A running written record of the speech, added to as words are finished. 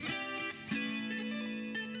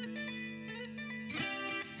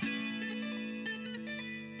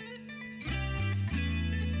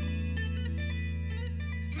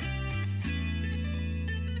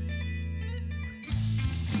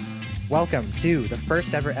Welcome to the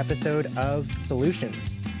first ever episode of Solutions.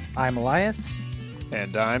 I'm Elias,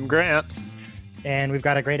 And I'm Grant. and we've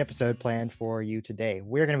got a great episode planned for you today.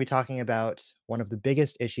 We're going to be talking about one of the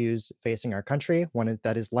biggest issues facing our country,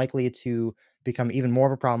 that is likely to become even more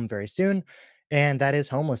of a problem very soon, and that is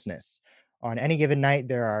homelessness. On any given night,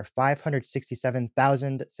 there are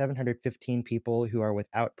 567,715 people who are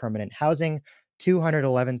without permanent housing,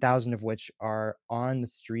 211,000 of which are on the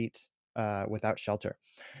street without shelter.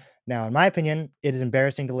 Now, in my opinion, it is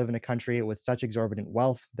embarrassing to live in a country with such exorbitant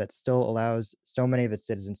wealth that still allows so many of its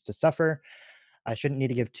citizens to suffer. I shouldn't need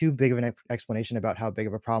to give too big of an explanation about how big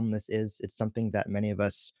of a problem this is. It's something that many of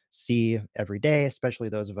us see every day, especially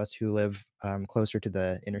those of us who live closer to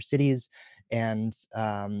the inner cities. And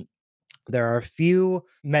there are a few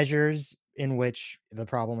measures in which the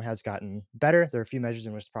problem has gotten better. There are a few measures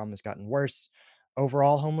in which the problem has gotten worse.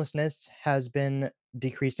 Overall, homelessness has been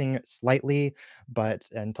decreasing slightly, but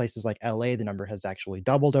in places like LA, the number has actually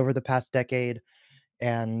doubled over the past decade.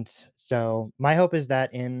 And so, my hope is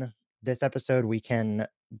that in this episode, we can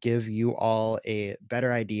give you all a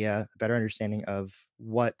better idea, a better understanding of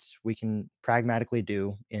what we can pragmatically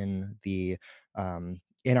do in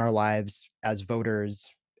our lives as voters,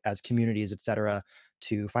 as communities, etc.,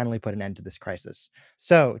 to finally put an end to this crisis.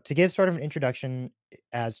 So, to give sort of an introduction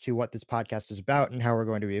as to what this podcast is about and how we're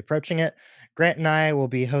going to be approaching it, Grant and I will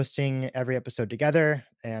be hosting every episode together,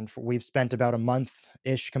 and we've spent about a month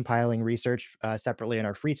ish compiling research separately in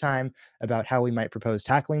our free time about how we might propose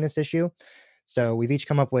tackling this issue. So we've each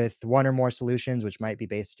come up with one or more solutions, which might be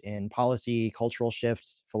based in policy, cultural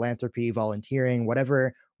shifts, philanthropy, volunteering,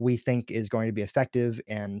 whatever we think is going to be effective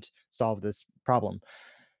and solve this problem.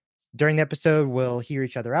 During the episode, we'll hear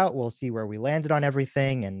each other out. We'll see where we landed on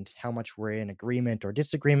everything and how much we're in agreement or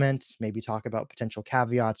disagreement, maybe talk about potential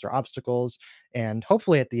caveats or obstacles. And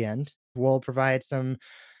hopefully at the end, we'll provide some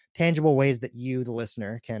tangible ways that you, the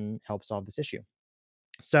listener, can help solve this issue.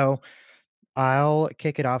 So I'll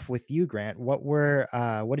kick it off with you, Grant. What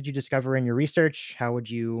did you discover in your research? How would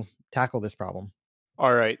you tackle this problem?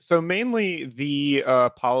 All right. So mainly the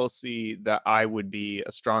policy that I would be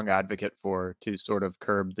a strong advocate for to sort of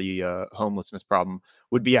curb the homelessness problem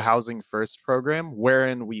would be a housing first program,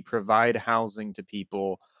 wherein we provide housing to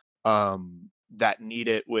people that need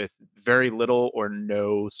it with very little or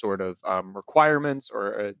no sort of requirements,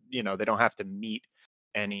 or they don't have to meet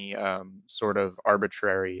any sort of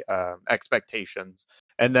arbitrary expectations.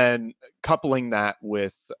 And then coupling that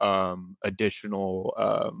with additional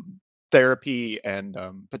therapy and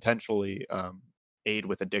potentially aid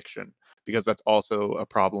with addiction, because that's also a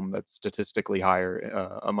problem that's statistically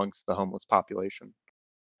higher amongst the homeless population.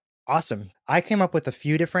 Awesome. I came up with a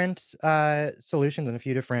few different solutions and a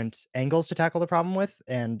few different angles to tackle the problem with,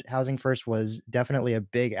 and housing first was definitely a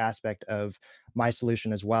big aspect of my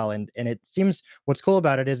solution as well. And it seems what's cool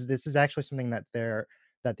about it is this is actually something that the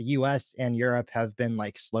U.S. and Europe have been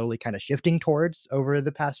like slowly kind of shifting towards over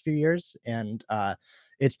the past few years, and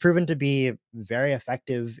it's proven to be very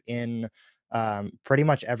effective in pretty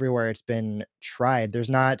much everywhere it's been tried.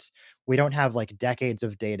 We don't have like decades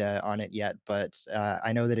of data on it yet, but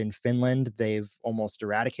I know that in Finland they've almost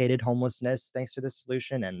eradicated homelessness thanks to this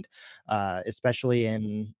solution, and especially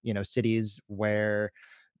in cities where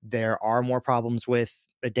there are more problems with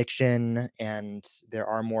addiction and there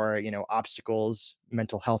are more obstacles,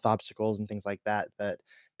 mental health obstacles, and things like that that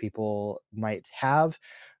people might have.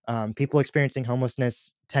 People experiencing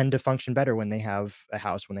homelessness tend to function better when they have a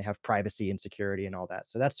house, when they have privacy and security and all that.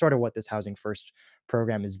 So that's sort of what this housing first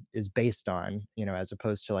program is based on, as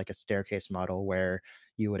opposed to like a staircase model where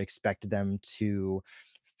you would expect them to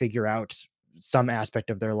figure out some aspect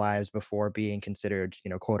of their lives before being considered,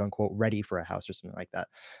 quote unquote, ready for a house or something like that.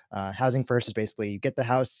 Housing first is basically you get the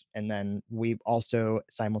house, and then we also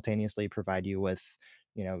simultaneously provide you with,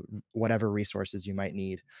 whatever resources you might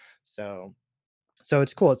need. So, so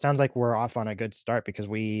it's cool. It sounds like we're off on a good start because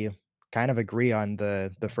we kind of agree on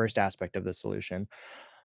the first aspect of the solution.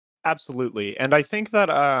 Absolutely. And I think that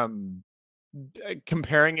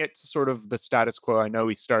comparing it to sort of the status quo, I know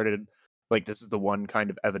we started like this is the one kind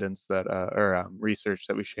of evidence that or research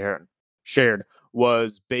that we shared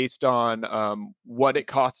was based on what it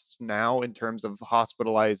costs now in terms of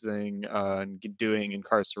hospitalizing and doing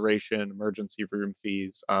incarceration, emergency room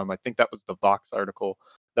fees. I think that was the Vox article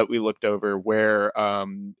that we looked over, where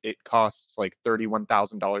it costs like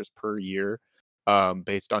 $31,000 per year,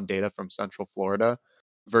 based on data from Central Florida,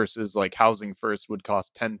 versus like housing first would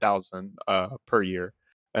cost 10,000 per year.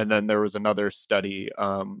 And then there was another study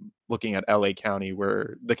looking at LA County,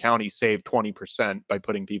 where the county saved 20% by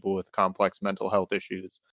putting people with complex mental health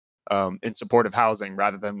issues in support of housing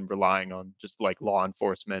rather than relying on just like law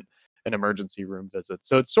enforcement an emergency room visit.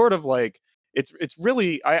 So it's sort of like it's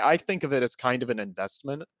really I think of it as kind of an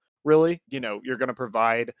investment, really. You know, you're going to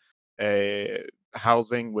provide a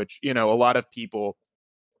housing, which a lot of people,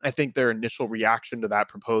 I think their initial reaction to that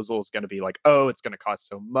proposal is going to be like, oh, it's going to cost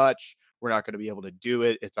so much. We're not going to be able to do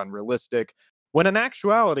it. It's unrealistic. When in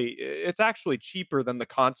actuality, it's actually cheaper than the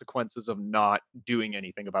consequences of not doing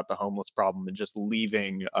anything about the homeless problem and just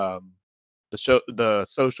leaving the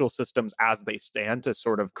social systems as they stand to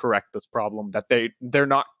sort of correct this problem that they're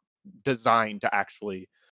not designed to actually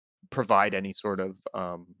provide any sort of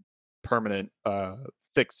permanent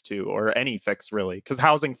fix to, or any fix really, because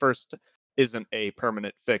housing first isn't a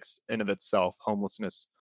permanent fix in of itself. Homelessness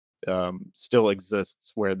still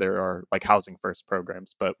exists where there are like housing first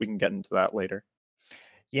programs, but we can get into that later.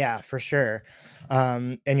 Yeah, for sure.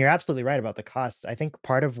 And you're absolutely right about the costs. I think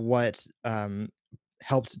part of what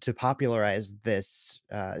helped to popularize this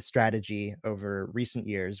strategy over recent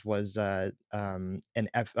years was a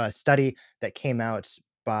study that came out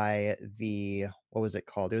by the what was it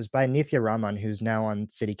called? It was by Nithya Raman, who's now on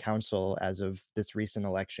city council as of this recent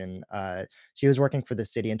election. She was working for the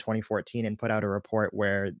city in 2014 and put out a report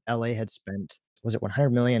where LA had spent, was it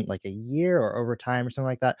 100 million like a year or over time or something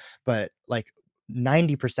like that, but like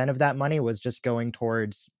 90% of that money was just going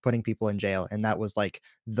towards putting people in jail, and that was, like,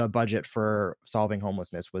 the budget for solving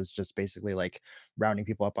homelessness was just basically, like, rounding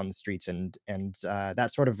people up on the streets, and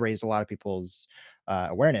that sort of raised a lot of people's,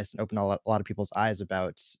 awareness and opened a lot of people's eyes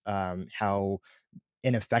about, how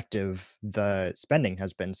ineffective the spending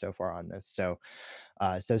has been so far on this. So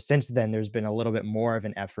since then, there's been a little bit more of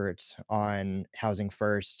an effort on housing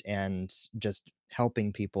first and just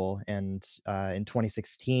helping people. And in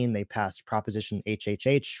 2016, they passed Proposition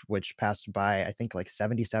HHH, which passed by I think like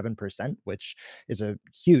 77%, which is a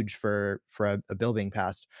huge for a bill being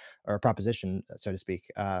passed, or a proposition, so to speak.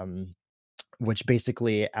 Which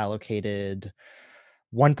basically allocated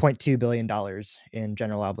 $1.2 billion dollars in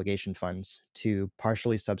general obligation funds to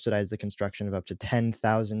partially subsidize the construction of up to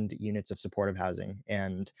 10,000 units of supportive housing.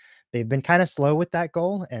 And they've been kind of slow with that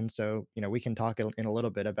goal. And so, we can talk in a little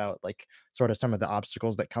bit about like sort of some of the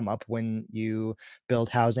obstacles that come up when you build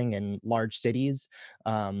housing in large cities.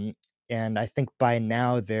 Um, and I think by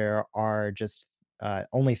now there are just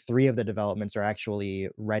only three of the developments are actually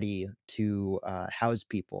ready to house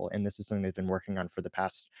people. And this is something they've been working on for the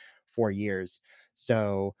past 4 years.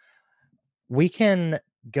 So we can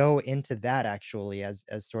go into that actually as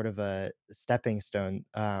sort of a stepping stone.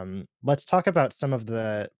 Let's talk about some of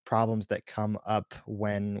the problems that come up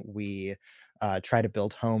when we try to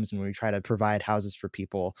build homes and when we try to provide houses for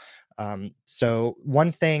people. So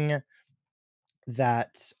one thing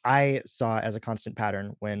that I saw as a constant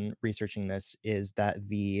pattern when researching this is that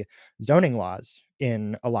the zoning laws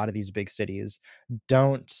in a lot of these big cities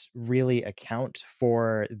don't really account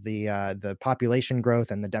for the population growth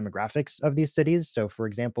and the demographics of these cities. So, for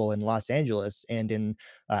example, in Los Angeles and in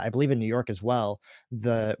I believe in New York as well,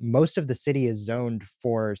 the most of the city is zoned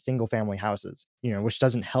for single family houses. Which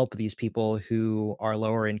doesn't help these people who are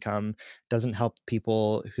lower income, doesn't help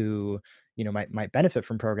people who might benefit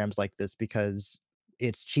from programs like this because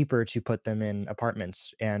it's cheaper to put them in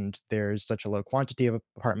apartments, and there's such a low quantity of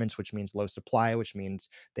apartments, which means low supply, which means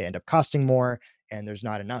they end up costing more, and there's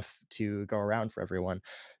not enough to go around for everyone.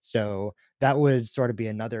 So that would sort of be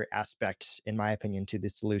another aspect, in my opinion, to the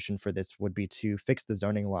solution for this would be to fix the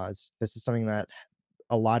zoning laws. This is something that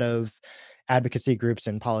a lot of advocacy groups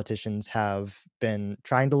and politicians have been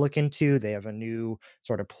trying to look into. They have a new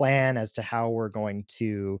sort of plan as to how we're going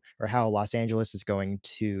to, or how Los Angeles is going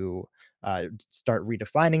to start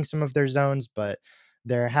redefining some of their zones, but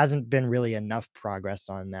there hasn't been really enough progress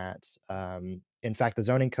on that. In fact, the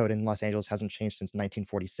zoning code in Los Angeles hasn't changed since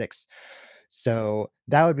 1946. So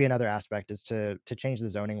that would be another aspect, is to change the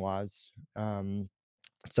zoning laws,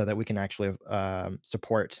 so that we can actually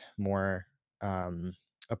support more um,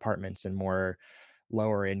 apartments and more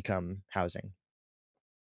lower income housing.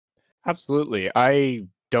 Absolutely. I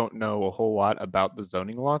don't know a whole lot about the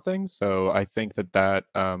zoning law thing, so I think that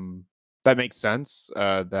makes sense,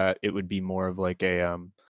 that it would be more of like a,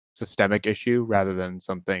 systemic issue rather than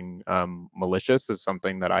something, malicious, is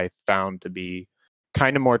something that I found to be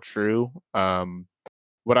kinda more true.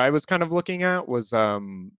 What I was kind of looking at was,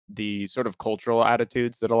 the sort of cultural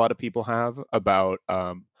attitudes that a lot of people have about,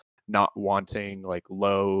 not wanting, like,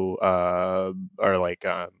 low, or, like,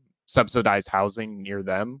 subsidized housing near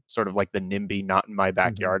them, sort of like the NIMBY not in my Mhm.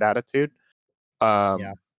 backyard attitude.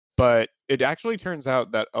 Yeah. But it actually turns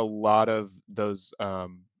out that a lot of those,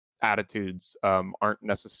 attitudes, aren't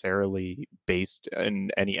necessarily based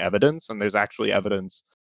in any evidence, and there's actually evidence,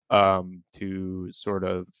 to sort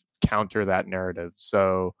of counter that narrative.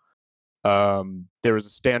 So There was a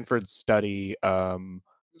Stanford study,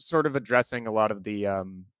 sort of addressing a lot of the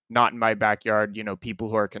not in my backyard, people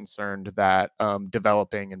who are concerned that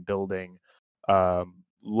developing and building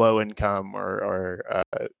low income or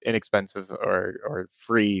inexpensive or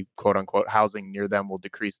free quote unquote housing near them will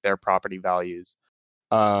decrease their property values.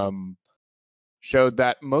 Um, Showed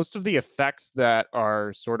that most of the effects that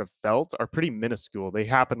are sort of felt are pretty minuscule. They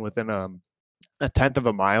happen within a tenth of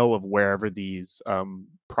a mile of wherever these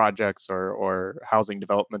projects or housing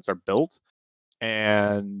developments are built.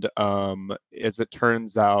 And as it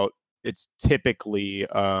turns out, it's typically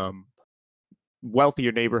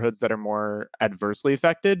wealthier neighborhoods that are more adversely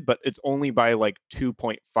affected, but it's only by like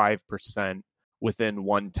 2.5% within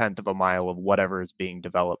one tenth of a mile of whatever is being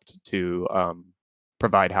developed to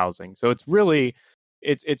provide housing. So it's really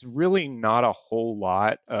not a whole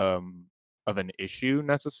lot of an issue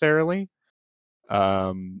necessarily.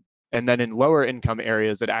 Um, and then in lower income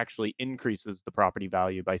areas, it actually increases the property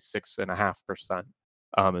value by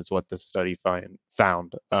 6.5%, is what this study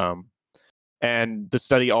found. And the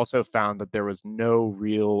study also found that there was no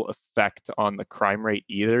real effect on the crime rate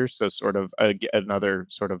either. So, sort of another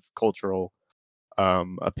sort of cultural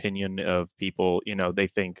opinion of people, they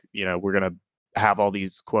think, we're going to have all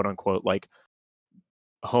these quote unquote like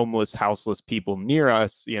homeless, houseless people near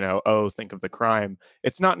us, oh, think of the crime.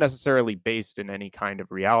 It's not necessarily based in any kind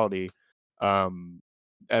of reality. Um,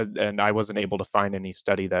 and I wasn't able to find any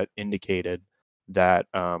study that indicated that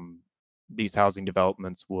these housing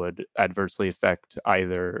developments would adversely affect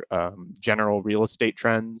either general real estate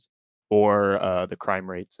trends or the crime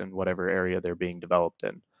rates in whatever area they're being developed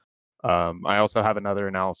in. I also have another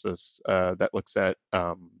analysis that looks at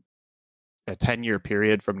a 10-year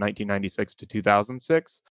period from 1996 to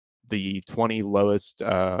 2006, the 20 lowest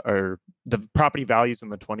or the property values in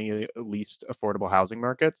the 20 least affordable housing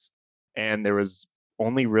markets. And there was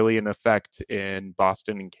only really an effect in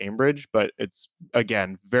Boston and Cambridge, but it's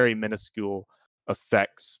again very minuscule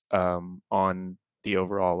effects on the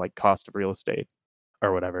overall like cost of real estate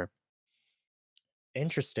or whatever.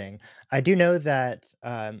 Interesting. I do know that,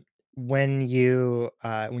 when you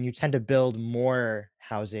tend to build more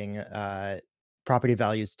housing, property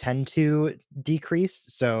values tend to decrease,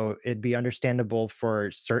 so it'd be understandable for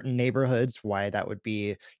certain neighborhoods why that would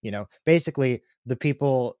be, basically, the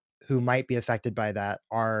people who might be affected by that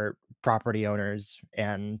are property owners,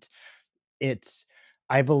 and it's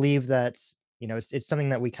I believe that, it's something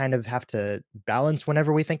that we kind of have to balance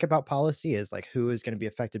whenever we think about policy is, like, who is gonna be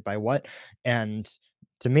affected by what, and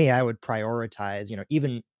to me, I would prioritize,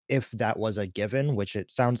 even if that was a given, which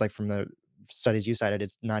it sounds like from the studies you cited,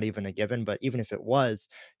 it's not even a given, but even if it was,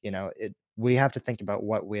 we have to think about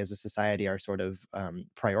what we as a society are sort of,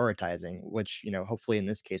 prioritizing, which, hopefully in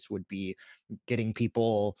this case would be getting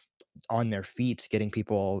people on their feet, getting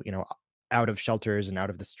people, out of shelters and out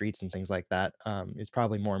of the streets and things like that, is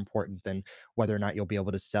probably more important than whether or not you'll be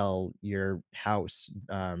able to sell your house,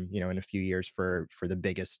 in a few years for the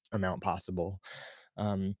biggest amount possible.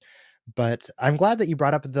 Um, but I'm glad that you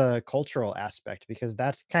brought up the cultural aspect because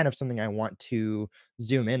that's kind of something I want to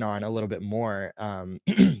zoom in on a little bit more.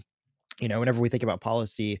 Whenever we think about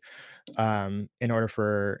policy, in order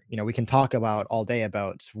for we can talk about all day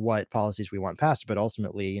about what policies we want passed, but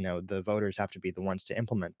ultimately, the voters have to be the ones to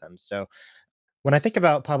implement them. So when I think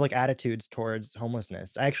about public attitudes towards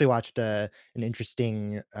homelessness, I actually watched an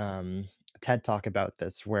interesting TED talk about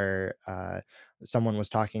this where someone was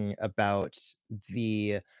talking about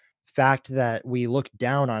the fact that we look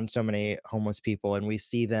down on so many homeless people and we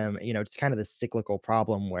see them, it's kind of the cyclical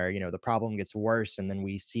problem where, the problem gets worse and then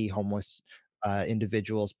we see homeless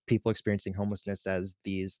individuals, people experiencing homelessness as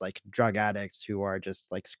these like drug addicts who are just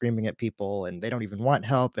like screaming at people and they don't even want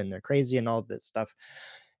help and they're crazy and all this stuff.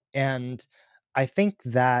 And I think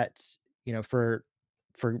that, for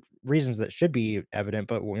reasons that should be evident,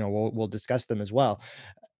 but we'll discuss them as well.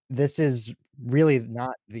 This is really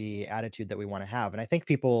not the attitude that we want to have. And I think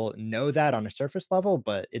people know that on a surface level,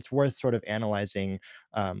 but it's worth sort of analyzing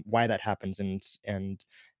why that happens and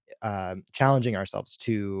challenging ourselves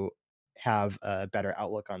to have a better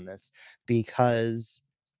outlook on this because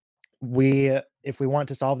if we want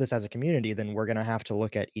to solve this as a community, then we're going to have to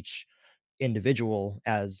look at each individual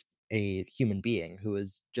as a human being who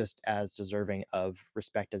is just as deserving of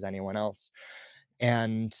respect as anyone else.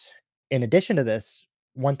 And in addition to this,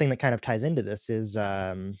 one thing that kind of ties into this is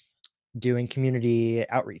doing community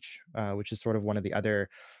outreach, which is sort of one of the other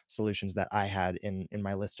solutions that I had in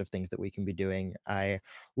my list of things that we can be doing. I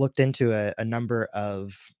looked into a number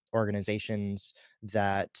of organizations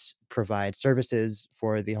that provide services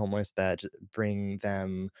for the homeless that bring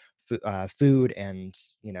them food and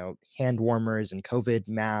hand warmers and COVID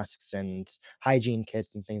masks and hygiene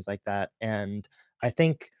kits and things like that. And I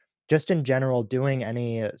think just in general, doing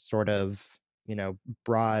any sort of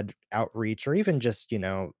broad outreach or even just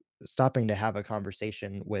stopping to have a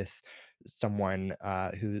conversation with someone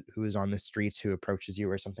who is on the streets who approaches you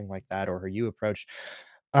or something like that, or who you approach,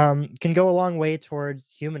 can go a long way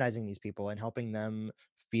towards humanizing these people and helping them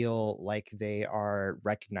feel like they are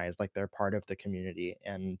recognized, like they're part of the community.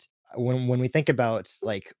 And when we think about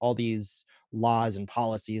like all these laws and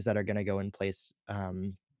policies that are going to go in place,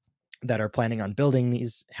 that are planning on building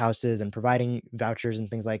these houses and providing vouchers and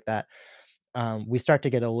things like that, we start to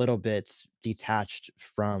get a little bit detached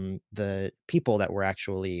from the people that we're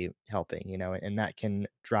actually helping, and that can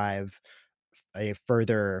drive a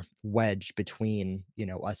further wedge between,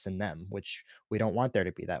 us and them, which we don't want there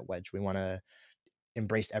to be that wedge. We want to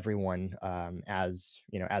embrace everyone, as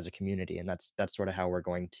as a community, and that's sort of how we're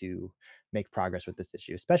going to make progress with this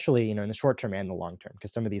issue, especially in the short term and the long term,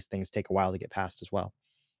 because some of these things take a while to get passed as well.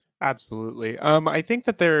 Absolutely. I think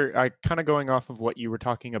that they're kind of going off of what you were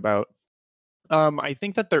talking about. I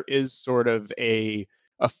think that there is sort of a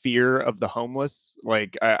fear of the homeless.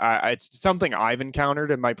 Like, it's something I've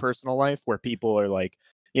encountered in my personal life where people are like,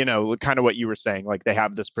 kind of what you were saying. Like, they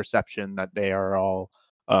have this perception that they are all,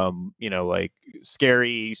 like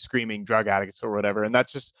scary, screaming drug addicts or whatever, and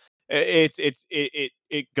that's just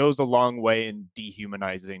it goes a long way in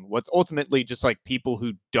dehumanizing what's ultimately just like people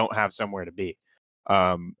who don't have somewhere to be,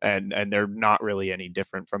 and they're not really any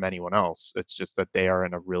different from anyone else. It's just that they are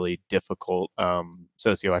in a really difficult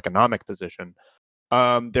socioeconomic position.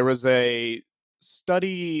 There was a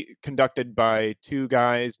study conducted by two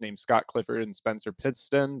guys named Scott Clifford and Spencer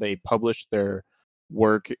Pittston. They published their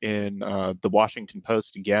work in the Washington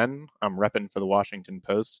Post. Again, I'm repping for the Washington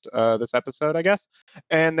Post this episode, I guess.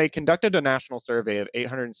 And they conducted a national survey of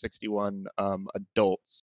 861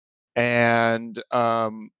 adults, and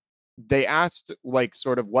they asked like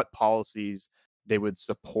sort of what policies they would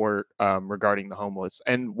support regarding the homeless.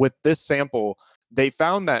 And with this sample, they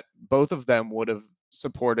found that both of them would have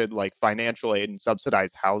supported like financial aid and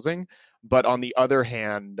subsidized housing, but on the other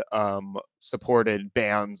hand, supported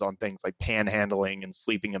bans on things like panhandling and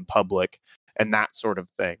sleeping in public and that sort of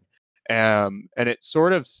thing. And it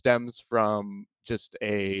sort of stems from just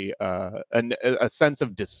a sense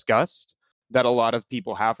of disgust that a lot of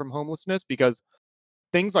people have from homelessness, because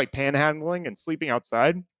things like panhandling and sleeping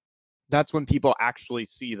outside, that's when people actually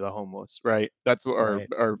see the homeless, right? That's what, Right.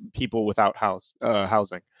 or people without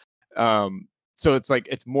housing. Um, so it's like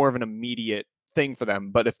it's more of an immediate thing for them.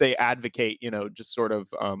 But if they advocate, just sort of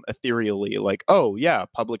ethereally, like, oh yeah,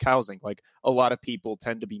 public housing, like a lot of people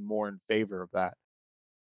tend to be more in favor of that.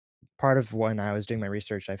 Part of when I was doing my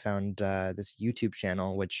research, I found this YouTube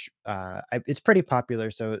channel, which it's pretty popular,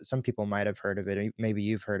 so some people might have heard of it. Maybe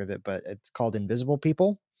you've heard of it, but it's called Invisible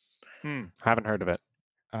People. Haven't heard of it.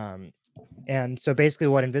 Um, And so basically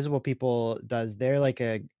what Invisible People does, they're like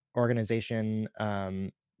a organization,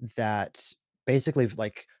 that basically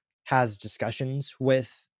like has discussions with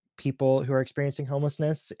people who are experiencing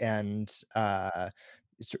homelessness, and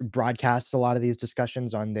broadcasts a lot of these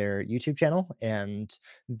discussions on their YouTube channel. And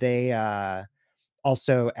they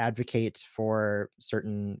also advocate for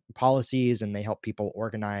certain policies, and they help people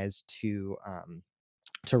organize to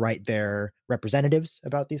write their representatives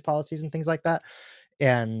about these policies and things like that.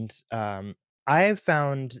 And I've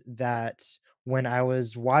found that when I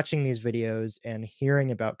was watching these videos and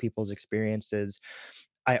hearing about people's experiences,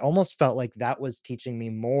 I almost felt like that was teaching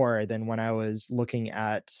me more than when I was looking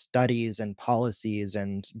at studies and policies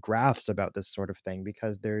and graphs about this sort of thing.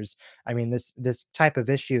 Because I mean, this type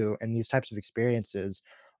of issue and these types of experiences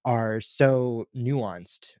are so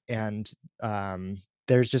nuanced, and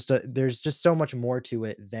there's just so much more to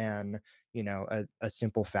it than a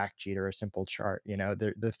simple fact sheet or a simple chart.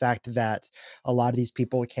 The fact that a lot of these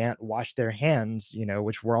people can't wash their hands,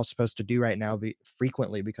 which we're all supposed to do right now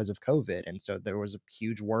frequently because of COVID. And so there was a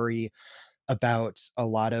huge worry about a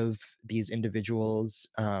lot of these individuals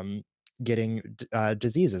getting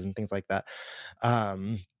diseases and things like that.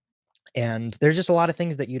 Um, and there's just a lot of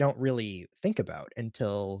things that you don't really think about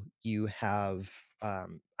until you have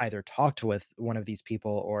either talked with one of these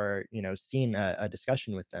people or seen a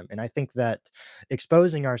discussion with them. And I think that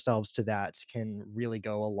exposing ourselves to that can really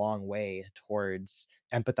go a long way towards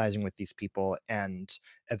empathizing with these people, and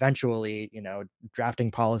eventually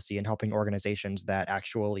drafting policy and helping organizations that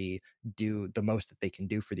actually do the most that they can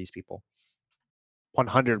do for these people.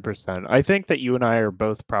 100%. I think that you and I are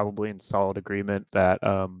both probably in solid agreement that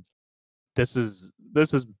this is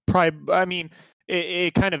probably. I mean,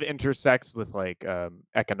 it kind of intersects with like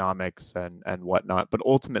economics and whatnot, but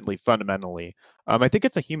ultimately, fundamentally, I think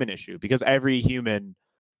it's a human issue because every human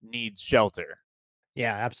needs shelter.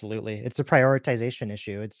 Yeah, absolutely. It's a prioritization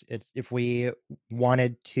issue. It's if we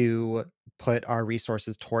wanted to put our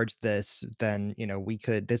resources towards this, then, we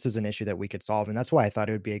could this is an issue that we could solve. And that's why I thought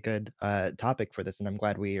it would be a good topic for this. And I'm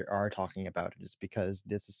glad we are talking about it, is because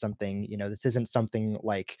this is something, this isn't something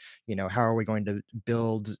like, how are we going to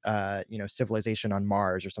build civilization on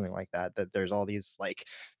Mars or something like that, that there's all these like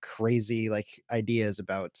crazy like ideas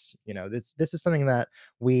about, this is something that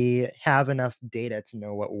we have enough data to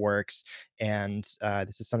know what works. And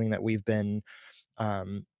this is something that we've been,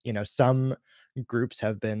 some groups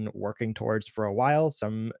have been working towards for a while.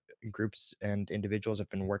 Some groups and individuals have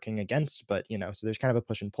been working against, but so there's kind of a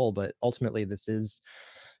push and pull. But ultimately, this is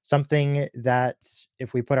something that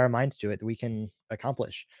if we put our minds to it, we can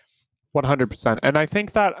accomplish. 100%. And I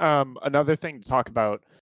think that another thing to talk about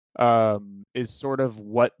is sort of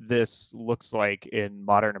what this looks like in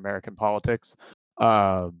modern American politics.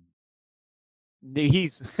 Um,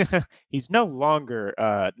 he's he's no longer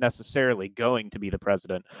necessarily going to be the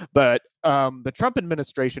president, but the Trump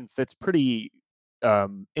administration fits pretty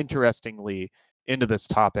interestingly into this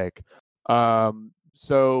topic.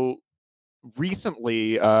 So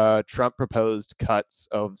recently, Trump proposed cuts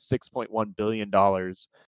of $6.1 billion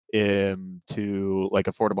to like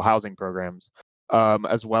affordable housing programs,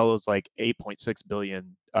 as well as like 8.6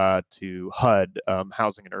 billion to HUD,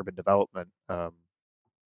 Housing and Urban Development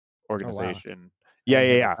Oh wow, organization. I Yeah, didn't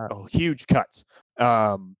yeah, hear about yeah. that. Oh, huge cuts.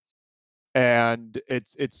 Um, and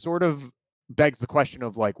it's sort of begs the question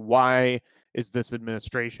of like why is this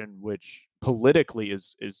administration, which politically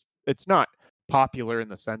is it's not popular in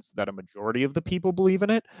the sense that a majority of the people believe in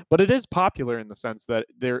it, but it is popular in the sense that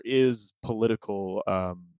there is political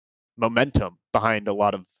momentum behind a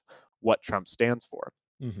lot of what Trump stands for,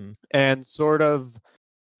 Hmm. and sort of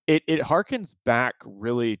it harkens back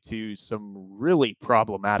really to some really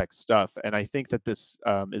problematic stuff, and I think that this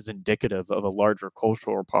is indicative of a larger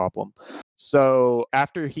cultural problem. So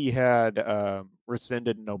after he had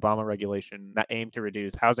rescinded an Obama regulation that aimed to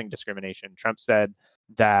reduce housing discrimination, Trump said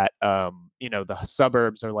that the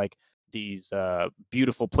suburbs are like these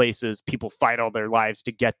beautiful places. People fight all their lives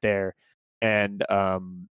to get there, and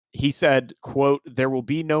he said, quote, "There will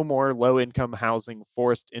be no more low income housing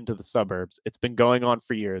forced into the suburbs. It's been going on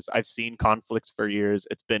for years. I've seen conflicts for years.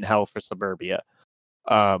 It's been hell for suburbia."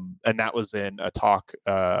 And that was in a talk,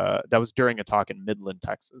 that was during a talk in Midland,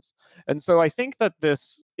 Texas. And so I think that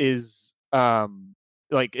this is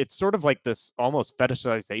like, it's sort of like this almost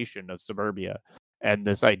fetishization of suburbia, and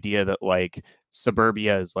this idea that like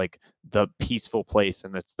suburbia is like the peaceful place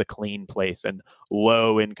and it's the clean place, and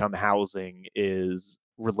low income housing is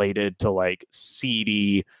related to like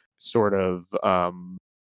seedy sort of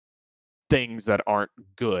things that aren't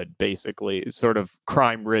good, basically, sort of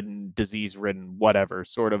crime ridden, disease ridden, whatever,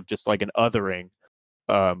 sort of just like an othering,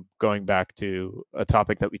 going back to a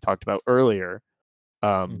topic that we talked about earlier,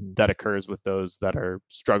 Hmm. that occurs with those that are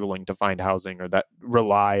struggling to find housing or that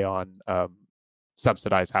rely on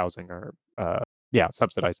subsidized housing or, yeah,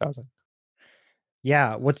 subsidized housing.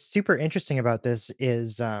 Yeah, what's super interesting about this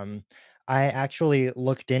is I actually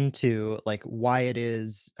looked into like why it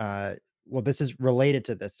is well, this is related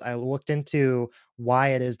to this. I looked into why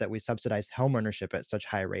it is that we subsidize homeownership at such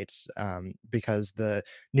high rates, because the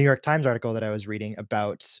New York Times article that I was reading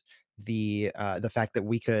about the fact that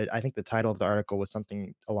we could, I think the title of the article was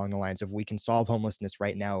something along the lines of, we can solve homelessness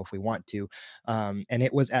right now if we want to, and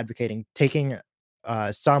it was advocating taking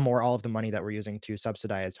some or all of the money that we're using to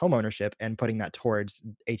subsidize homeownership and putting that towards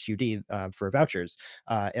HUD, for vouchers,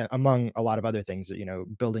 among a lot of other things.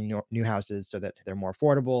 Building new houses so that they're more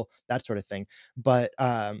affordable, that sort of thing. But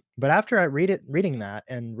after reading that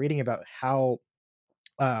and reading about how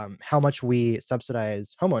much we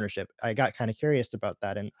subsidize homeownership, I got kind of curious about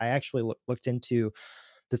that, and I actually looked into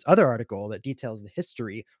this other article that details the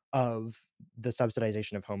history of the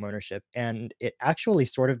subsidization of homeownership, and it actually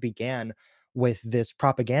sort of began with this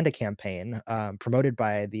propaganda campaign, promoted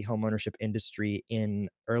by the homeownership industry in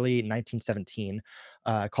early 1917,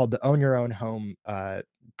 called the "Own Your Own Home"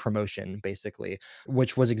 promotion, basically,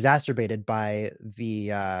 which was exacerbated by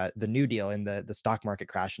the New Deal and the stock market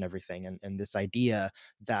crash and everything, and this idea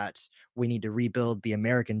that we need to rebuild the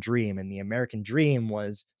American dream. And the American dream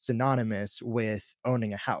was synonymous with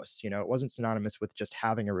owning a house. It wasn't synonymous with just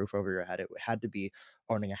having a roof over your head. It had to be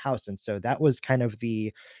owning a house. And so that was kind of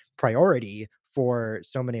the priority for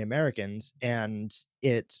so many Americans. And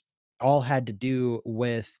it all had to do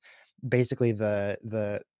with basically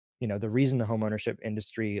the the reason the homeownership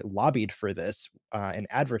industry lobbied for this and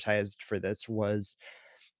advertised for this was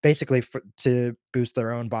basically to boost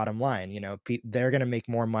their own bottom line. They're going to make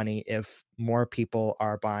more money if more people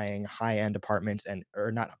are buying high end apartments and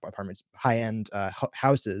or not apartments, high end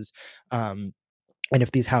houses. Um, and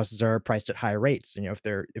if these houses are priced at high rates, if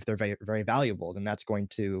they're very, very valuable, then that's going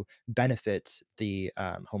to benefit the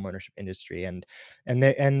homeownership industry. And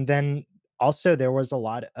then also there was a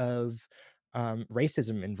lot of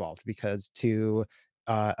racism involved because to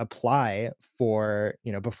apply for,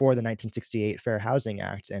 before the 1968 Fair Housing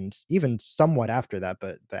Act, and even somewhat after that,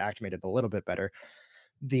 but the act made it a little bit better,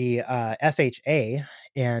 the FHA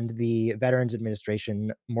and the Veterans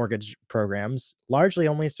Administration mortgage programs largely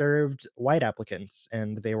only served white applicants,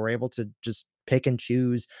 and they were able to just pick and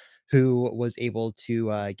choose who was able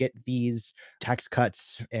to get these tax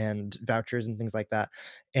cuts and vouchers and things like that.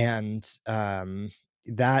 And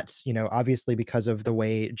obviously, because of the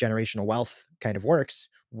way generational wealth kind of works,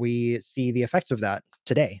 we see the effects of that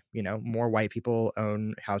today. More white people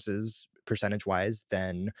own houses percentage wise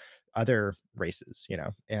than other races,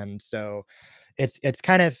 and so it's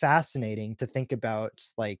kind of fascinating to think about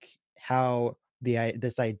like how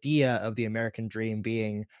this idea of the American dream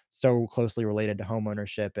being so closely related to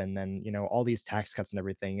homeownership, and then all these tax cuts and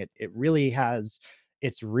everything, it really has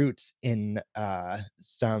its roots in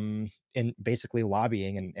some in basically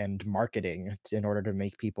lobbying and marketing in order to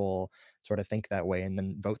make people sort of think that way and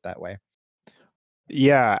then vote that way.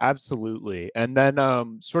 Yeah, absolutely. And then,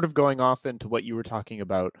 sort of going off into what you were talking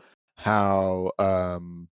about, how,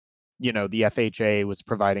 the FHA was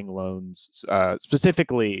providing loans,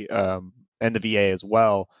 specifically, and the VA as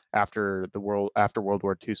well, after World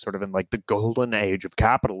War II, sort of in like the golden age of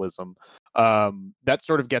capitalism. That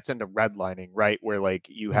sort of gets into redlining, right? Where like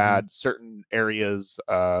you Mhm. had certain areas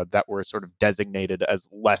that were sort of designated as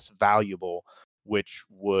less valuable, which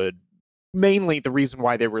would mainly the reason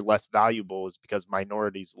why they were less valuable is because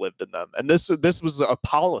minorities lived in them. And this was a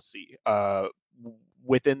policy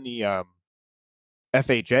within the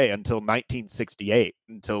FHA until 1968,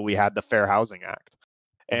 until we had the Fair Housing Act.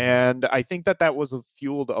 Mhm. And I think that that was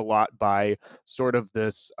fueled a lot by sort of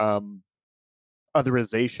this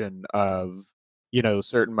otherization of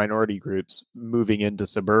certain minority groups moving into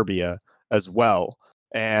suburbia as well.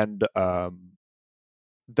 And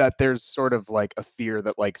that there's sort of like a fear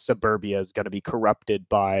that like suburbia is going to be corrupted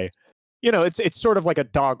by, it's sort of like a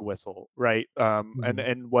dog whistle, right? Mhm.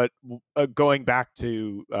 And what going back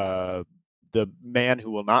to the man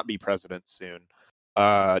who will not be president soon,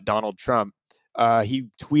 Donald Trump, he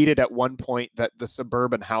tweeted at one point that the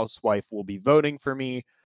suburban housewife will be voting for me,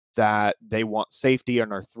 that they want safety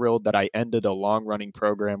and are thrilled that I ended a long running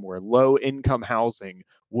program where low income housing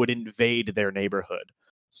would invade their neighborhood. Yeah.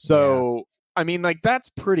 So I mean, like, that's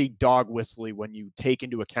pretty dog whistly when you take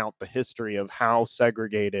into account the history of how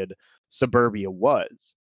segregated suburbia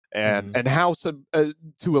was, Mhm. and how to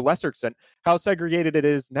a lesser extent, how segregated it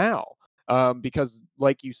is now. Because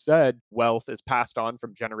like you said, wealth is passed on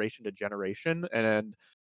from generation to generation, and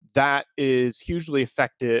that is hugely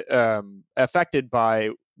affected by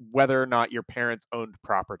whether or not your parents owned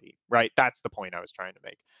property, right? That's the point I was trying to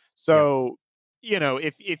make. Yep. So,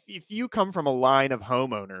 if you come from a line of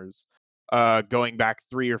homeowners going back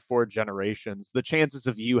 3 or 4 generations, the chances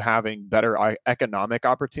of you having better economic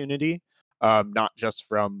opportunity, not just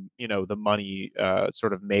from the money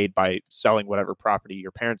sort of made by selling whatever property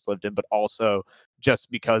your parents lived in, but also just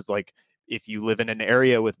because like if you live in an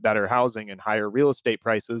area with better housing and higher real estate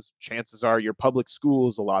prices, chances are your public school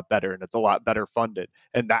is a lot better and it's a lot better funded,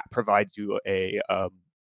 and that provides you a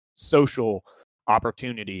social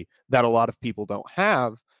opportunity that a lot of people don't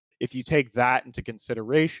have. If you take that into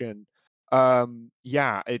consideration,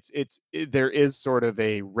 yeah, there is sort of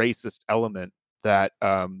a racist element that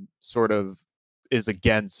sort of is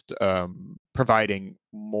against providing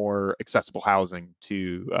more accessible housing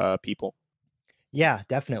to people. Yeah,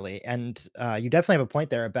 definitely. And you definitely have a point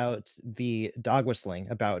there about the dog whistling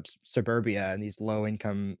about suburbia and these low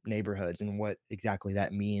income neighborhoods and what exactly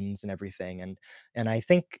that means and everything. And I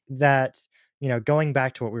think that, going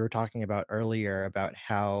back to what we were talking about earlier about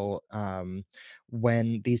how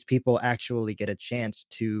when these people actually get a chance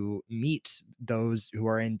to meet those who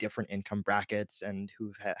are in different income brackets and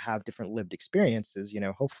who have different lived experiences,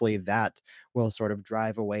 hopefully that will sort of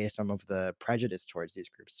drive away some of the prejudice towards these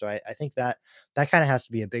groups. So I think that kind of has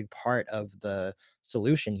to be a big part of the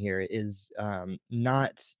solution here is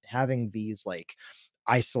not having these like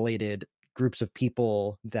isolated groups of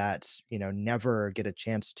people that never get a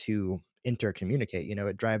chance to intercommunicate.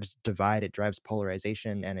 It drives divide, it drives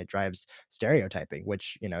polarization, and it drives stereotyping,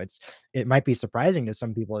 which it might be surprising to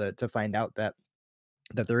some people to find out that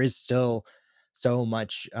that there is still so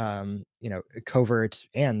much, covert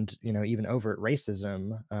and, even overt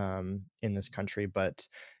racism, in this country. But,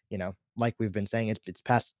 like we've been saying, it's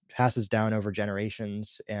passes down over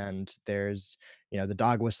generations, and there's, the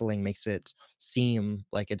dog whistling makes it seem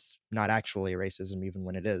like it's not actually racism, even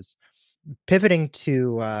when it is. Pivoting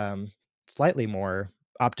to, slightly more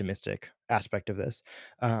optimistic aspect of this,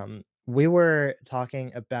 we were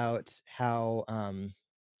talking about how,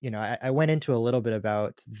 I went into a little bit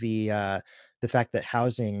about the fact that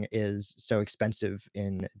housing is so expensive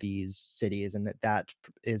in these cities, and that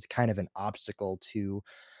is kind of an obstacle to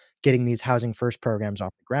getting these housing first programs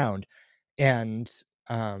off the ground. And,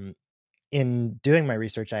 um, in doing my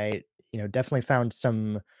research, I, definitely found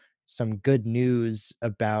some good news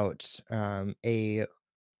about, a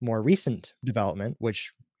more recent development,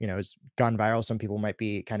 which, has gone viral. Some people might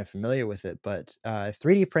be kind of familiar with it, but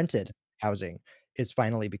 3D printed housing is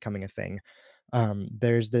finally becoming a thing.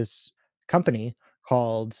 There's this company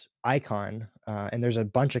called Icon, and there's a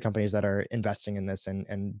bunch of companies that are investing in this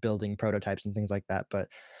and building prototypes and things like that. But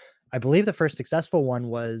I believe the first successful one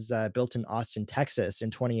was built in Austin, Texas, in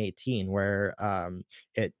 2018, where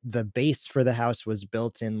the base for the house was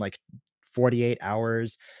built in like 48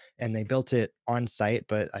 hours, and they built it on site.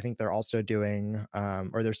 But I think they're also doing,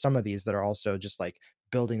 or there's some of these that are also just like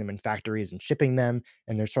building them in factories and shipping them.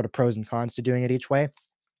 And there's sort of pros and cons to doing it each way.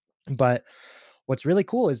 But what's really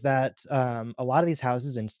cool is that, a lot of these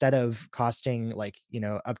houses, instead of costing like,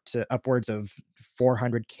 up to upwards of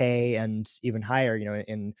 400K and even higher,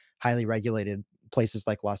 in highly regulated places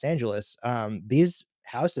like Los Angeles, these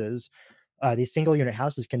single unit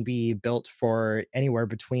houses can be built for anywhere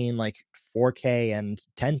between like 4K and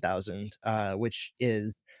 10,000, which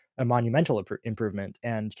is a monumental improvement.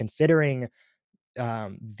 And considering,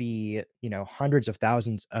 the, hundreds of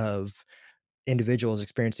thousands of individuals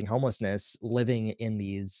experiencing homelessness living in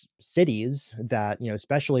these cities that,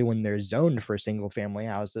 especially when they're zoned for single family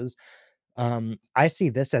houses, I see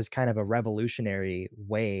this as kind of a revolutionary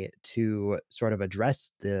way to sort of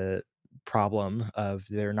address the problem of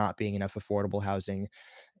there not being enough affordable housing.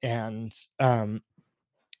 And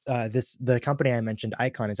the company I mentioned,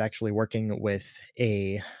 Icon, is actually working with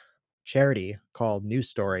a charity called New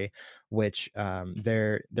Story, which,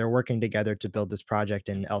 they're working together to build this project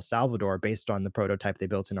in El Salvador based on the prototype they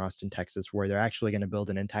built in Austin, Texas, where they're actually going to build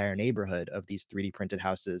an entire neighborhood of these 3D printed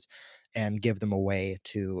houses and give them away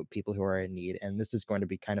to people who are in need. And this is going to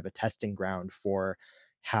be kind of a testing ground for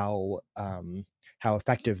how, how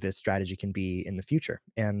effective this strategy can be in the future.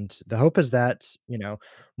 And the hope is that,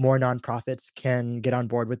 more nonprofits can get on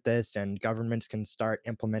board with this, and governments can start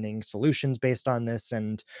implementing solutions based on this.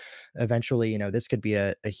 And eventually, this could be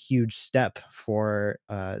a huge step for,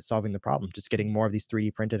 solving the problem, just getting more of these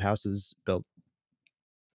 3D printed houses built.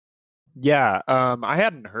 Yeah, I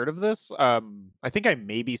hadn't heard of this. I think I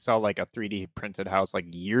maybe saw like a 3D printed house like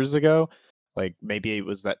years ago. Like maybe it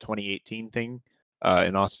was that 2018 thing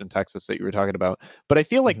in Austin, Texas that you were talking about. But I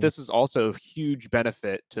feel like Mhm, this is also a huge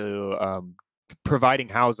benefit to providing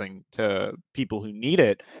housing to people who need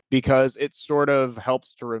it because it sort of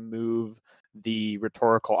helps to remove the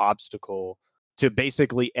rhetorical obstacle to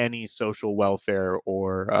basically any social welfare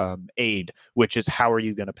or aid, which is how are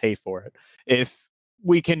you going to pay for it? If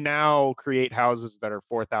we can now create houses that are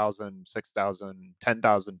 4,000, 6,000,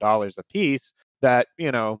 $10,000 a piece that,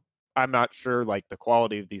 I'm not sure like the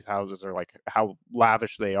quality of these houses or like how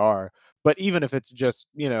lavish they are. But even if it's just,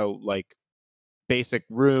 like basic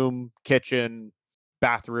room, kitchen,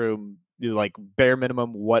 bathroom, like bare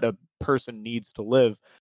minimum what a person needs to live,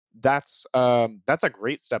 that's a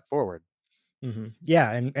great step forward. mhm.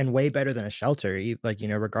 Yeah, and way better than a shelter, like,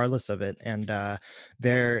 regardless of it. And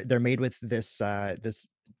they're made with this,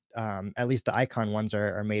 at least the Icon ones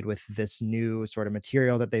are made with this new sort of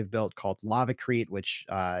material that they've built called Lavacrete, which,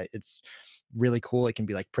 it's really cool. It can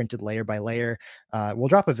be like printed layer by layer. We'll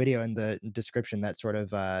drop a video in the description that sort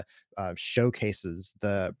of, showcases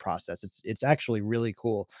the process. It's actually really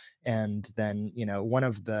cool. And then, one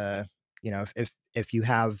of the, if you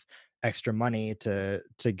have extra money to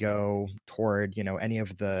go toward, any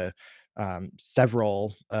of the,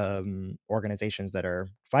 several, organizations that are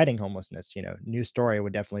fighting homelessness, New Story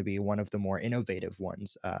would definitely be one of the more innovative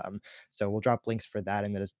ones. So we'll drop links for that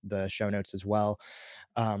in the show notes as well.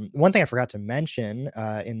 One thing I forgot to mention,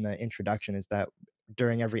 in the introduction, is that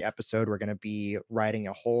during every episode, we're going to be writing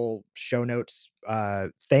a whole show notes,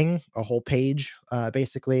 thing, a whole page,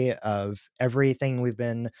 basically, of everything we've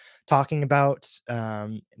been talking about,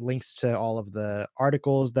 links to all of the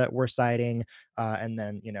articles that we're citing, and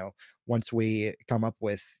then, once we come up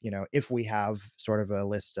with, if we have sort of a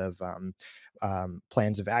list of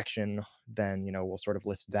plans of action, then we'll sort of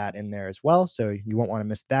list that in there as well. So you won't want to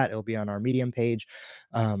miss that. It'll be on our Medium page.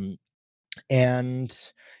 Um, and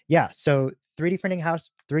yeah, so 3D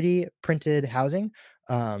printed housing,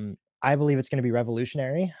 I believe it's going to be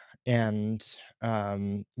revolutionary. And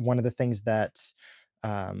one of the things that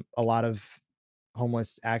a lot of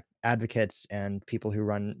homeless advocates and people who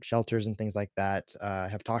run shelters and things like that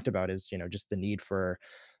have talked about is just the need for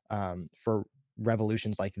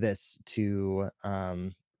revolutions like this to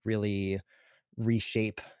really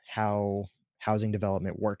reshape how housing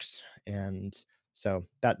development works. And so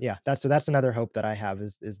that's another hope that I have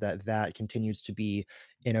is that that continues to be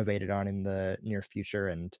innovated on in the near future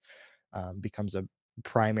and becomes a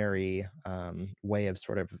primary way of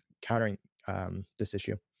sort of countering this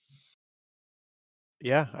issue.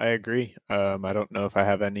 Yeah, I agree. I don't know if I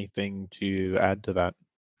have anything to add to that.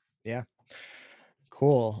 Yeah.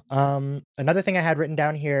 Cool. Another thing I had written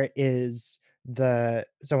down here is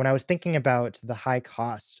so when I was thinking about the high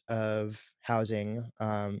cost of housing,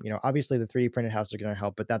 obviously the 3D printed houses are going to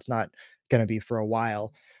help, but that's not going to be for a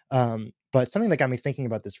while. But something that got me thinking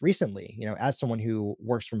about this recently, as someone who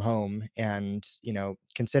works from home and,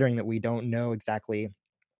 considering that we don't know exactly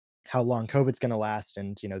how long COVID's going to last,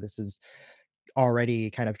 and, this is already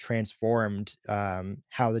kind of transformed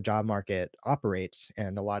how the job market operates,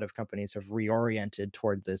 and a lot of companies have reoriented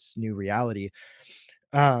toward this new reality.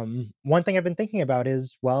 One thing I've been thinking about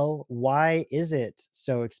is, well, why is it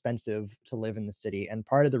so expensive to live in the city? And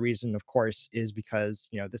part of the reason, of course, is because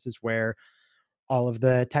this is where all of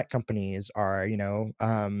the tech companies are,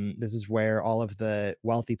 this is where all of the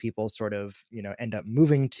wealthy people sort of, end up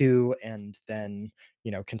moving to, and then,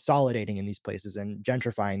 consolidating in these places and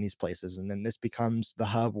gentrifying these places. And then this becomes the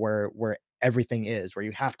hub where everything is, where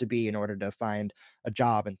you have to be in order to find a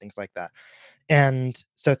job and things like that. And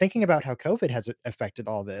so thinking about how COVID has affected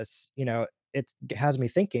all this, it has me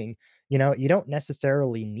thinking, you don't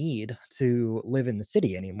necessarily need to live in the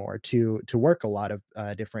city anymore to work a lot of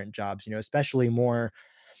different jobs, especially more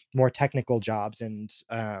technical jobs and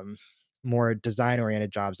more design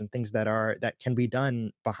oriented jobs and things that can be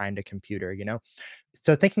done behind a computer.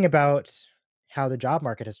 So thinking about how the job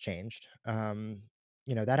market has changed,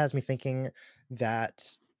 that has me thinking that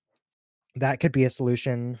that could be a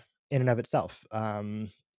solution in and of itself.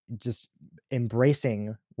 Just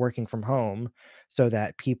embracing working from home so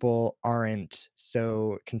that people aren't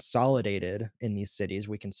so consolidated in these cities.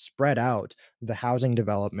 We can spread out the housing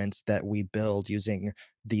developments that we build using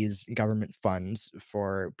these government funds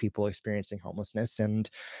for people experiencing homelessness, and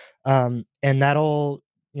that'll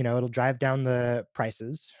it'll drive down the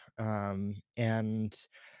prices. And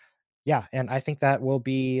yeah, and I think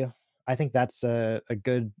that's a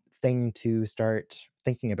good thing to start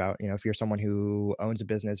thinking about, if you're someone who owns a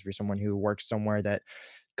business, if you're someone who works somewhere that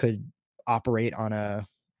could operate on a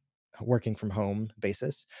working from home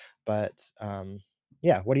basis. But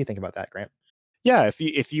yeah, what do you think about that, Grant? Yeah,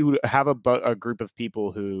 if you have a group of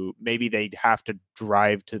people who maybe they'd have to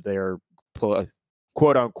drive to their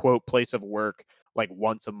quote unquote place of work like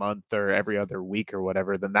once a month or every other week or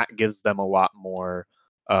whatever, then that gives them a lot more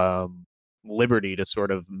um, liberty to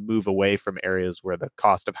sort of move away from areas where the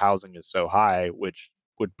cost of housing is so high, which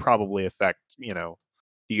would probably affect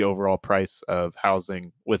the overall price of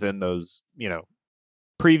housing within those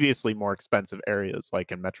previously more expensive areas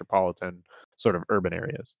like in metropolitan sort of urban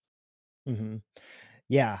areas. Hmm.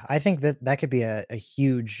 Yeah, I think that that could be a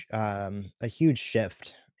huge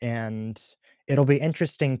shift, and it'll be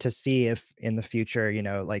interesting to see if in the future,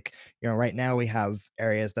 like, right now we have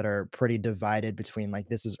areas that are pretty divided between like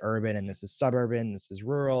this is urban and this is suburban, this is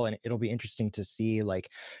rural, and it'll be interesting to see like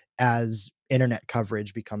as internet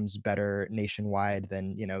coverage becomes better nationwide,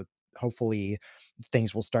 then, hopefully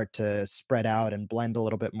things will start to spread out and blend a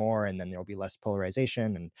little bit more, and then there'll be less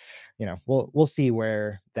polarization. And we'll see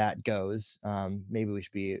where that goes. Maybe we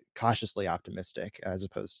should be cautiously optimistic as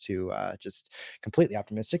opposed to just completely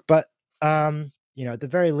optimistic. But at the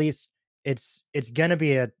very least, it's gonna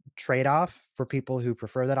be a trade-off for people who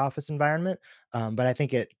prefer that office environment. But I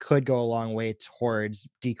think it could go a long way towards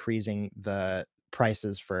decreasing the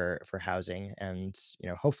prices for housing, and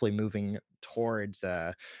hopefully moving towards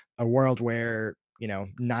a world where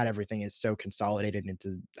not everything is so consolidated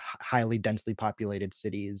into highly densely populated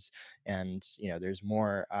cities, and there's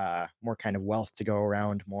more kind of wealth to go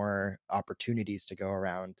around, more opportunities to go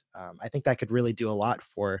around. I think that could really do a lot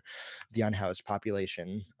for the unhoused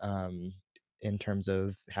population. in terms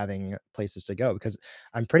of having places to go, because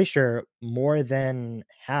I'm pretty sure more than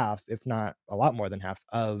half, if not a lot more than half,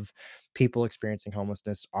 of people experiencing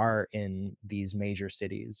homelessness are in these major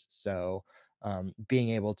cities. So, being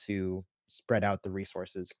able to spread out the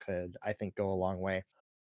resources could, I think, go a long way.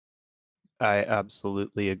 I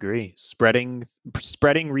absolutely agree. Spreading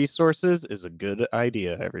resources is a good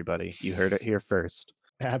idea, everybody. You heard it here first.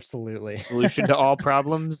 Absolutely. Solution to all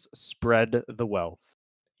problems, spread the wealth.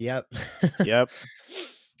 Yep. Yep.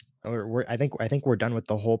 I think we're done with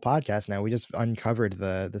the whole podcast now. We just uncovered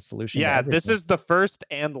the solution to Yeah, this everything. is the first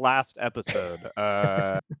and last episode.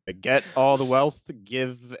 Get all the wealth,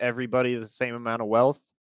 give everybody the same amount of wealth,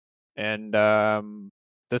 and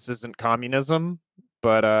this isn't communism,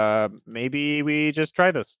 but maybe we just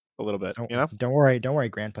try this a little bit. Don't You know, don't worry,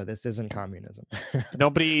 Grandpa. This isn't communism.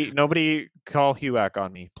 nobody call HUAC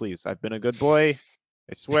on me, please. I've been a good boy.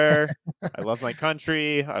 I swear. I love my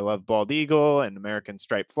country. I love bald eagle and American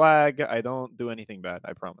striped flag. I don't do anything bad.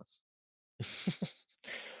 I promise.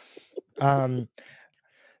 um,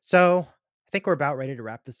 so I think we're about ready to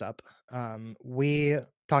wrap this up. We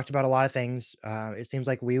talked about a lot of things. It seems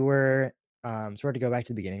like we were, sort of to go back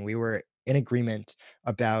to the beginning, we were in agreement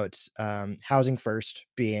about housing first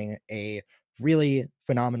being a really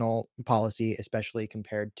phenomenal policy, especially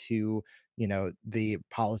compared to, the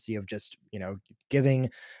policy of just, giving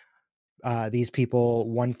these people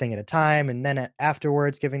one thing at a time, and then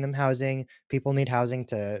afterwards giving them housing. People need housing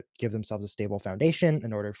to give themselves a stable foundation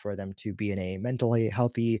in order for them to be in a mentally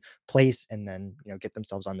healthy place, and then get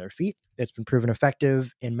themselves on their feet. It's been proven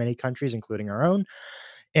effective in many countries, including our own.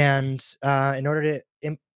 And in order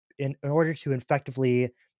to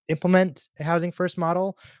effectively implement a housing first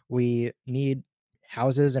model, we need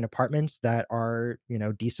houses and apartments that are,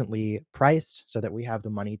 decently priced, so that we have the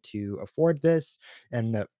money to afford this,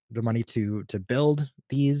 and the money to build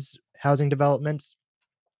these housing developments.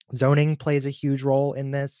 Zoning plays a huge role in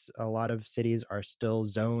this. A lot of cities are still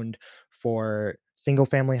zoned for single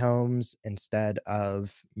family homes instead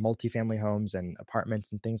of multifamily homes and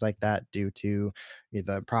apartments and things like that, due to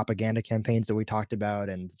the propaganda campaigns that we talked about,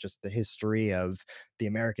 and just the history of the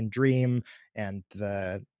American dream, and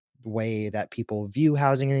the way that people view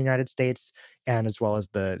housing in the United States, and as well as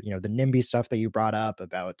the NIMBY stuff that you brought up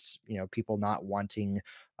about people not wanting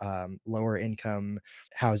lower income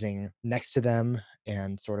housing next to them,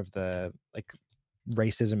 and sort of the like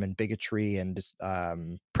racism and bigotry and just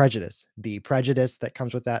the prejudice that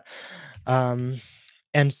comes with that. um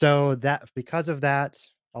and so that because of that,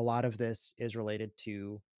 a lot of this is related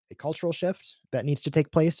to a cultural shift that needs to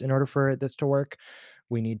take place in order for this to work.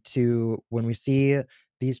 We need to, when we see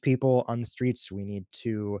these people on the streets, we need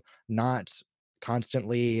to not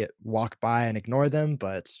constantly walk by and ignore them,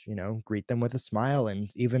 but greet them with a smile.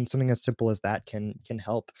 And even something as simple as that can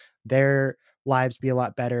help their lives be a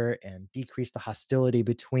lot better, and decrease the hostility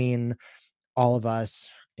between all of us,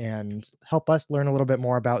 and help us learn a little bit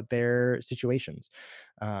more about their situations.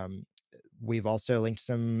 Um, we've also linked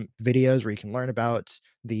some videos where you can learn about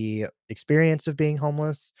the experience of being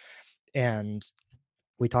homeless, and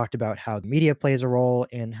we talked about how the media plays a role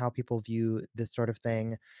in how people view this sort of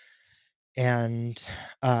thing. And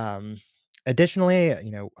um, additionally,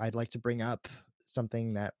 I'd like to bring up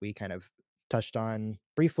something that we kind of touched on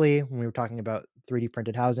briefly when we were talking about 3D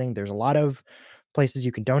printed housing. There's a lot of places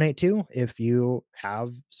you can donate to if you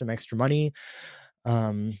have some extra money.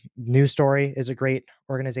 News Story is a great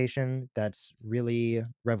organization that's really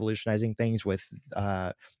revolutionizing things with.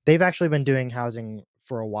 They've actually been doing housing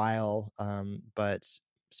for a while, but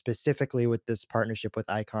specifically with this partnership with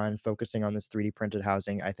Icon, focusing on this 3D printed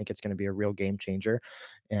housing, I think it's going to be a real game changer,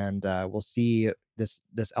 and we'll see this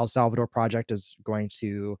El Salvador project is going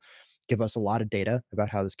to give us a lot of data about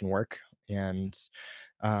how this can work. And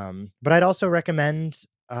but I'd also recommend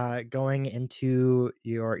going into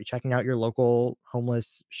your checking out your local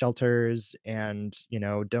homeless shelters, and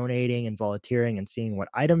donating and volunteering and seeing what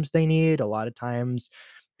items they need. A lot of times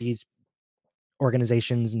these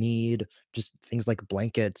organizations need just things like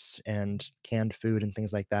blankets and canned food and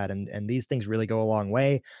things like that, and these things really go a long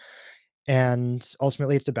way. And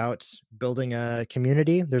ultimately, it's about building a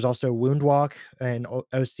community. There's also Wound Walk and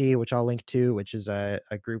OC, which I'll link to, which is a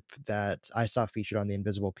group that I saw featured on the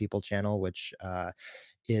Invisible People channel, which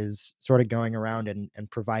is sort of going around and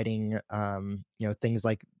providing things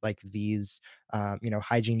like these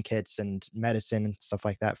hygiene kits and medicine and stuff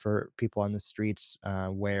like that for people on the streets,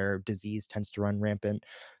 where disease tends to run rampant.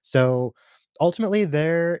 So ultimately,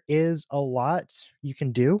 there is a lot you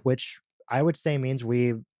can do, which I would say means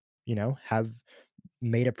we have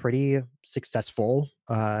made a pretty successful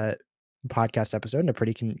podcast episode, and a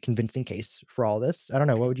pretty convincing case for all this. I don't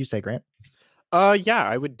know, what would you say, Grant? Yeah,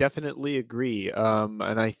 I would definitely agree. And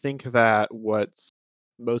I think that what's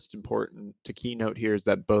most important to keynote here is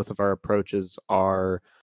that both of our approaches are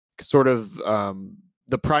sort of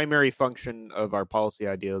the primary function of our policy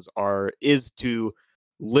ideas are is to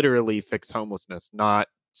literally fix homelessness, not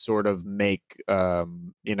sort of make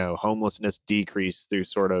homelessness decrease through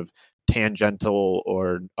sort of tangential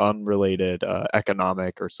or unrelated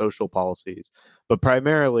economic or social policies, but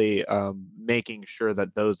primarily making sure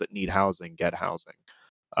that those that need housing get housing.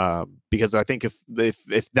 Because I think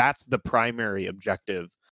if that's the primary objective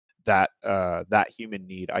that human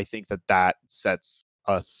need, I think that that sets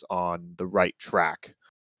us on the right track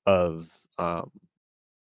of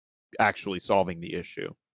actually solving the issue.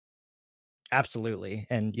 Absolutely.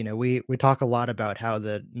 And we talk a lot about how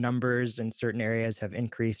the numbers in certain areas have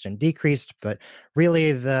increased and decreased, but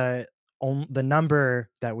really the number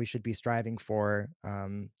that we should be striving for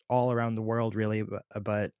all around the world, really,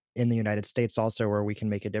 but in the United States also, where we can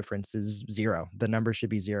make a difference, is zero. The number should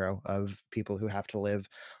be zero of people who have to live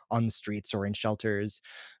on the streets or in shelters.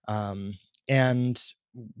 And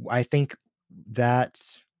I think that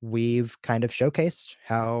we've kind of showcased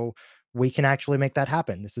how we can actually make that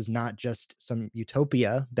happen. This is not just some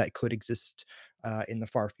utopia that could exist in the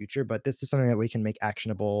far future, but this is something that we can make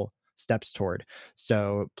actionable steps toward.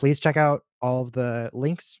 So please check out all of the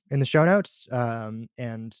links in the show notes,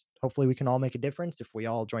 and hopefully we can all make a difference if we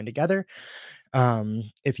all join together.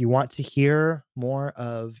 If you want to hear more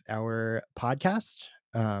of our podcast,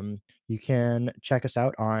 you can check us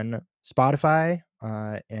out on Spotify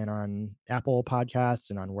and on Apple Podcasts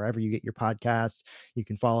and on wherever you get your podcasts. You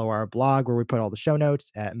can follow our blog where we put all the show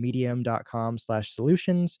notes at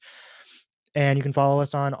medium.com/solutions. And you can follow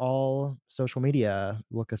us on all social media.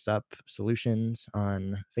 Look us up, Solutions,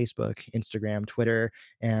 on Facebook, Instagram, Twitter.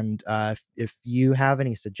 And if you have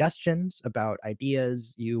any suggestions about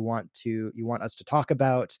ideas you want us to talk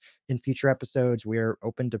about in future episodes, we're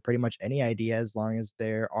open to pretty much any idea as long as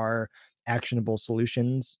there are actionable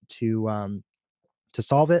solutions to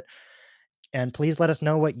solve it. And please let us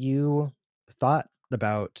know what you thought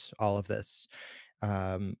about all of this.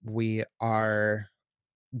 We are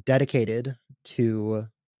dedicated to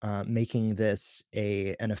making this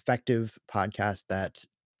a an effective podcast that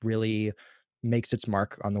really makes its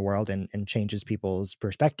mark on the world and changes people's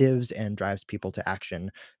perspectives and drives people to action.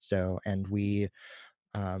 So, and we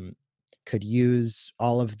um, could use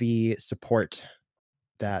all of the support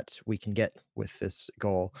that we can get with this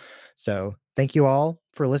goal. So, thank you all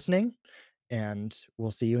for listening, and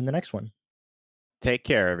we'll see you in the next one. Take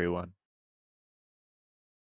care, everyone.